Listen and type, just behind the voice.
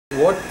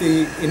what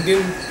the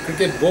Indian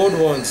Cricket Board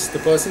wants, the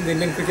person the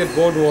Indian Cricket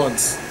Board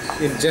wants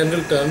in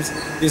general terms,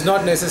 is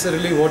not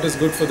necessarily what is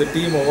good for the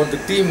team or what the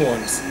team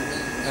wants,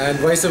 and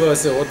vice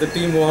versa. What the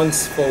team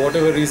wants for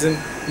whatever reason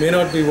may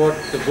not be what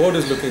the board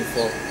is looking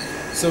for.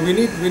 So we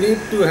need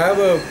to have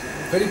a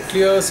very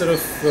clear sort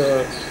of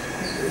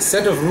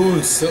set of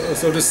rules,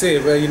 so to say,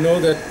 where you know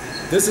that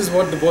this is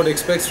what the board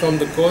expects from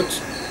the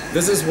coach,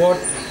 this is what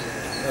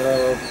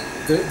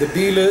the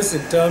deal is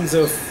in terms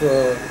of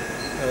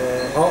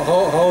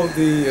how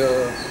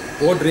the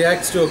board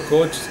reacts to a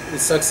coach,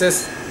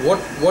 success,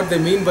 what they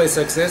mean by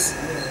success.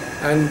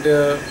 And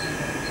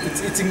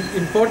it's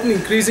important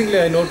increasingly,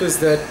 I notice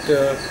that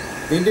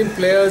the Indian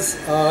players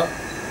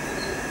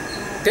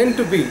tend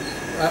to be,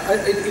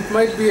 it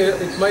might be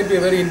a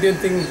very Indian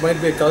thing, it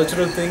might be a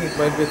cultural thing, it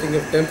might be a thing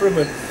of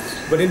temperament,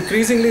 but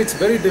increasingly it's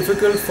very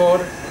difficult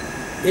for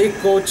a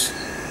coach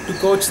to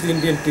coach the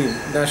Indian team,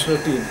 national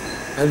team.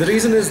 And the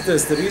reason is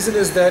this, the reason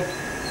is that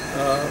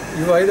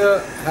you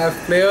either have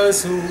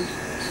players who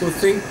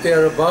think they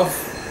are above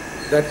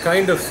that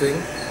kind of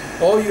thing,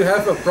 or you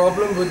have a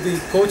problem with the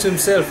coach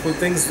himself who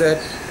thinks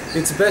that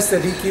it's best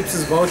that he keeps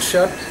his mouth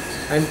shut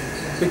and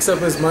picks up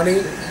his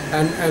money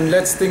and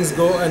lets things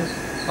go, and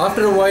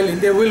after a while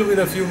India will win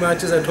a few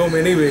matches at home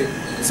anyway,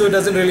 so it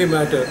doesn't really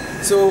matter.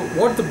 So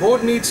what the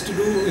board needs to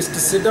do is to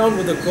sit down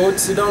with the coach,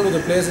 sit down with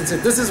the players and say,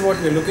 this is what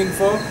we're looking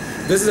for,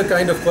 this is the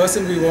kind of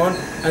person we want,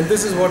 and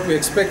this is what we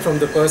expect from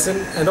the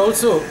person. And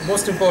also,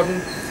 most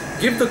important,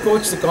 give the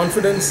coach the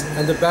confidence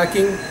and the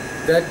backing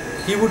that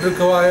he would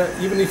require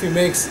even if he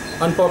makes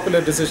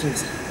unpopular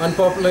decisions.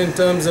 Unpopular in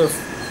terms of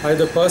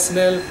either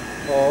personnel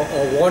or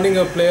warning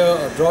a player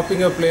or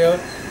dropping a player.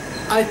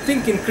 I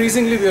think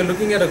increasingly we are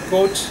looking at a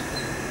coach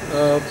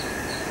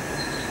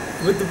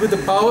with the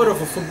power of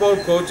a football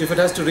coach, if it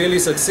has to really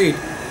succeed,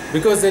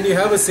 because then you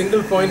have a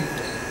single point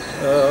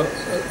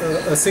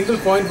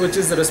which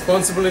is the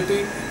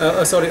responsibility,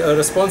 a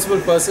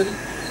responsible person,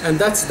 and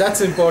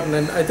that's important.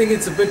 And I think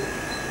it's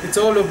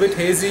all a bit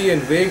hazy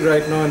and vague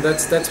right now, and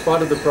that's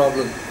part of the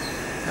problem.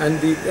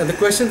 And the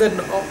question that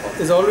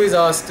is always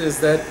asked is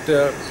that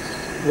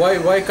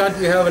why can't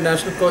we have a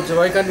national coach?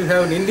 Why can't we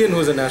have an Indian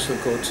who's a national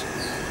coach?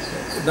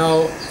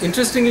 Now,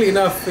 interestingly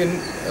enough,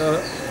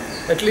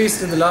 at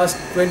least in the last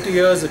 20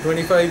 years or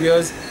 25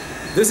 years,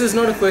 this is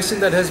not a question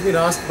that has been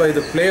asked by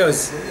the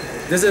players.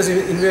 This has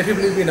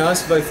invariably been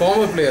asked by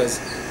former players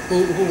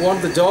who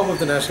want the job of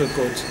the national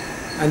coach.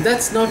 And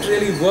that's not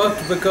really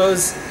worked,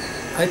 because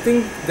I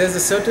think there's a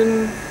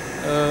certain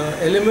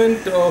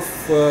element of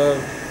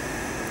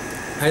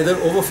either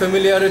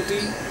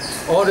over-familiarity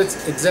or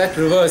its exact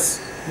reverse,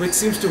 which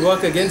seems to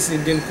work against the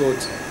Indian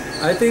coach.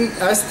 I think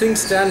as things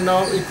stand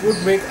now, it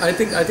would make, I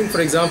think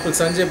for example,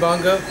 Sanjay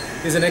Bangar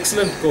is an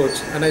excellent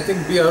coach, and I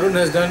think B. Arun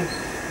has done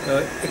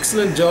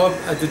excellent job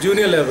at the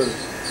junior level.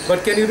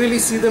 But can you really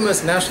see them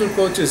as national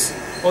coaches?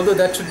 Although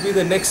that should be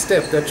the next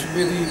step, that should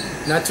be the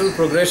natural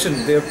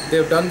progression.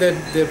 They've done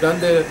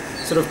their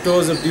sort of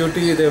tours of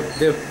duty.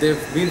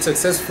 They've been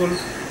successful.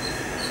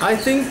 I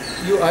think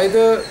you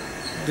either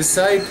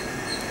decide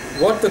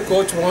what the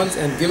coach wants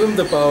and give him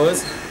the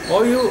powers,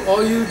 or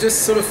you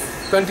just sort of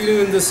continue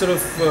in this sort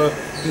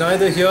of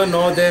neither here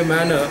nor there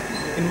manner,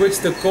 in which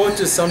the coach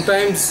is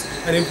sometimes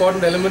an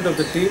important element of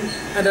the team,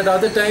 and at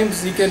other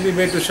times he can be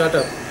made to shut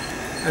up.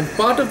 And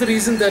part of the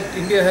reason that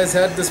India has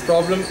had this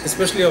problem,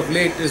 especially of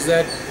late, is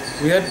that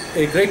we had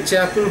a Greg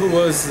Chappell who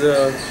was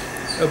a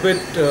bit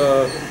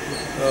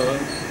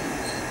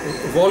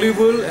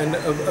voluble and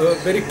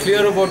very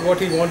clear about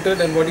what he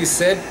wanted and what he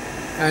said.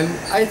 And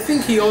I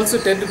think he also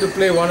tended to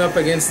play one up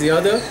against the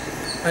other.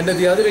 And at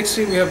the other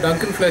extreme, we have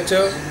Duncan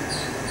Fletcher,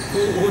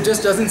 who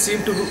just doesn't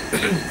seem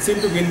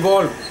to be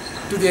involved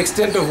to the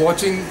extent of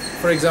watching,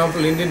 for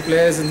example, Indian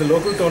players in the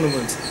local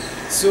tournaments.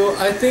 So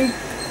I think,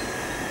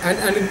 and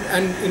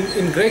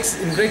in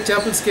Greg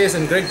Chappell's case,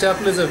 and Greg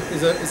Chappell is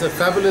a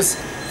fabulous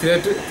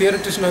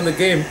theoretician on the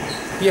game.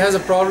 He has a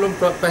problem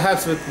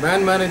perhaps with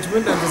man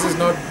management, and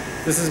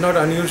this is not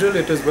unusual.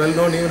 It is well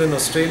known even in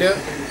Australia,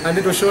 and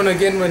it was shown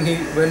again when he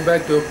went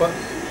back to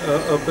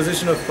a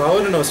position of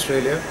power in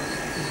Australia.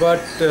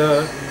 But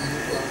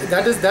if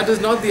that is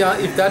not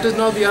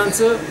the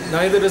answer,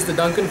 neither is the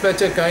Duncan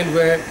Fletcher kind,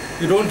 where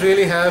you don't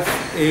really have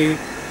a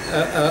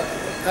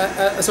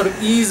sort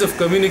of ease of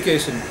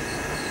communication.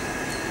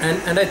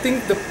 And I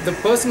think the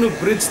person who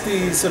bridged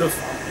the sort of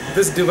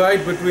this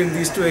divide between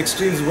these two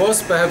extremes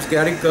was perhaps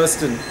Gary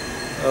Kirsten,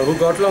 who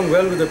got along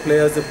well with the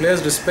players. The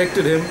players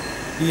respected him.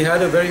 He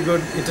had a very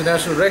good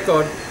international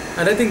record,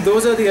 and I think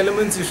those are the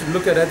elements you should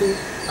look at.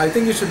 I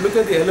think you should look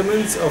at the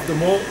elements of the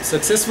more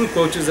successful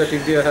coaches that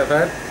India have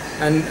had,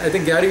 and I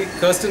think Gary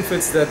Kirsten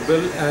fits that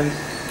bill. And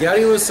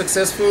Gary was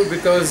successful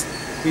because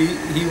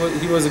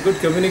he was a good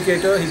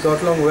communicator. He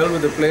got along well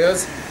with the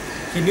players.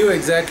 He knew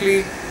his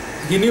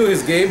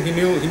game. He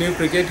knew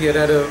cricket. He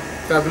had a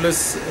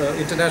fabulous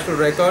international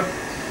record,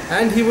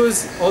 and he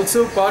was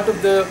also part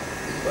of the.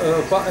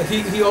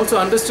 He also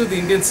understood the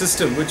Indian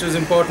system, which was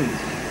important.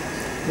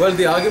 Well,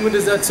 the argument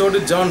is that so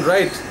did John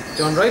Wright.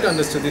 John Wright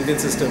understood the Indian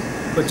system.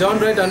 But John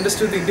Wright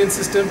understood the Indian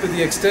system to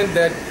the extent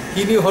that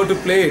he knew how to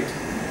play it,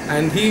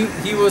 and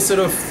he was sort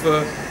of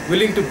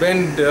willing to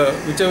bend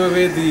whichever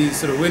way the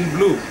sort of wind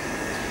blew.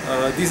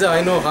 These are,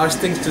 I know, harsh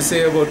things to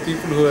say about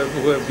people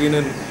who have been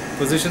in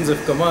positions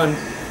of command,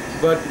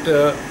 but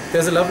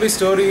there's a lovely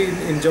story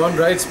in John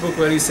Wright's book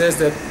where he says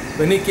that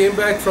when he came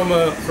back from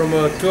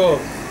a tour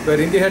where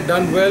India had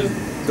done well,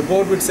 the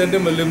board would send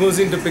him a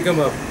limousine to pick him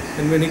up.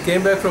 And when he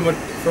came back from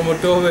a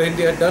tour where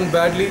India had done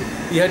badly,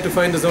 he had to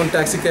find his own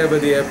taxi cab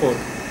at the airport.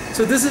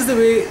 So this is the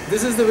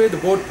way the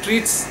board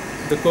treats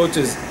the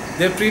coaches.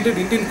 They've treated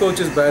Indian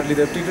coaches badly.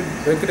 They've treated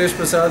Venkatesh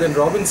Prasad and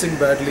Robin Singh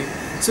badly.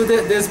 So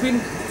there has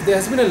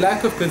been a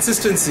lack of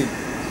consistency.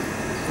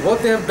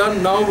 What they have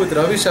done now with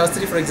Ravi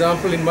Shastri, for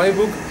example, in my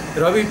book,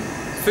 Ravi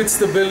fits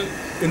the bill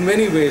in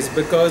many ways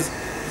because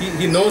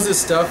he knows his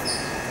stuff.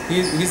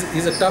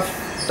 He's a tough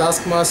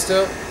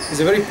taskmaster. He's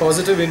a very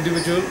positive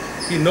individual.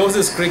 He knows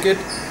his cricket,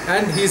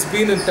 and he's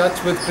been in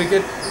touch with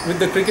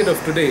the cricket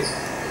of today.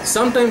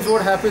 Sometimes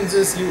what happens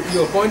is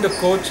you appoint a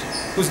coach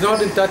who's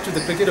not in touch with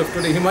the cricket of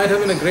today. He might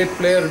have been a great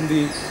player in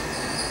the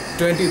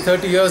 20,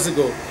 30 years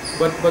ago,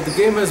 but the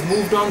game has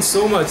moved on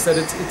so much that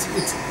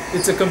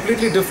it's a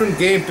completely different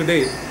game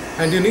today.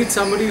 And you need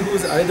somebody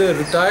who's either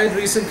retired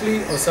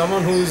recently or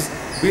someone who's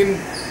been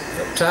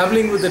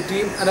traveling with the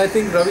team. And I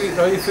think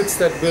Ravi fits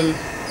that bill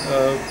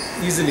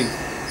easily.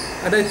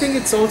 And I think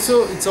it's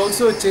also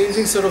a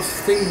changing sort of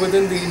thing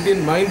within the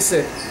Indian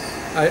mindset.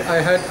 I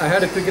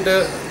had a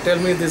cricketer tell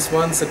me this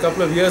once a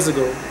couple of years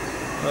ago.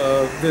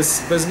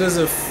 This business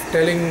of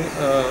telling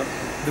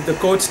the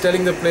coach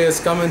telling the players,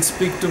 come and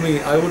speak to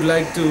me. I would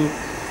like to,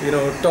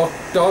 talk.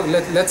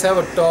 Let's have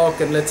a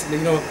talk, and let's,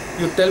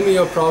 you tell me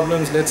your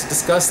problems. Let's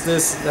discuss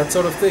this, that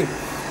sort of thing.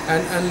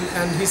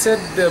 And he said,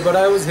 but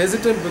I was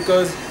hesitant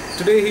because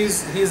today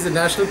he's the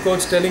national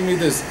coach telling me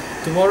this.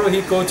 Tomorrow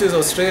he coaches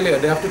Australia.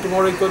 Day after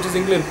tomorrow he coaches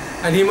England,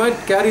 and he might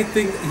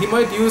he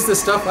might use the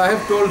stuff I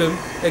have told him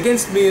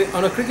against me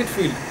on a cricket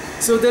field.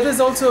 So there is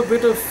also a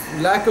bit of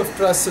lack of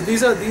trust. So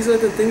these are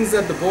the things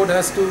that the board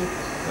has to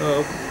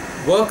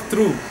work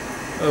through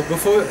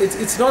before.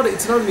 It's not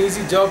an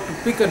easy job to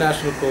pick a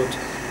national coach.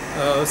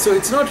 So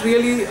it's not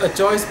really a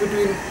choice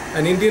between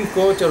an Indian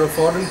coach or a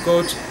foreign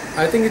coach.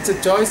 I think it's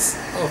a choice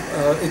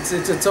of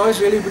it's a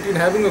choice really between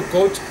having a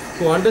coach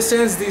who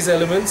understands these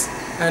elements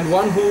and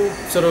one who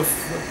sort of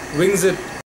wings it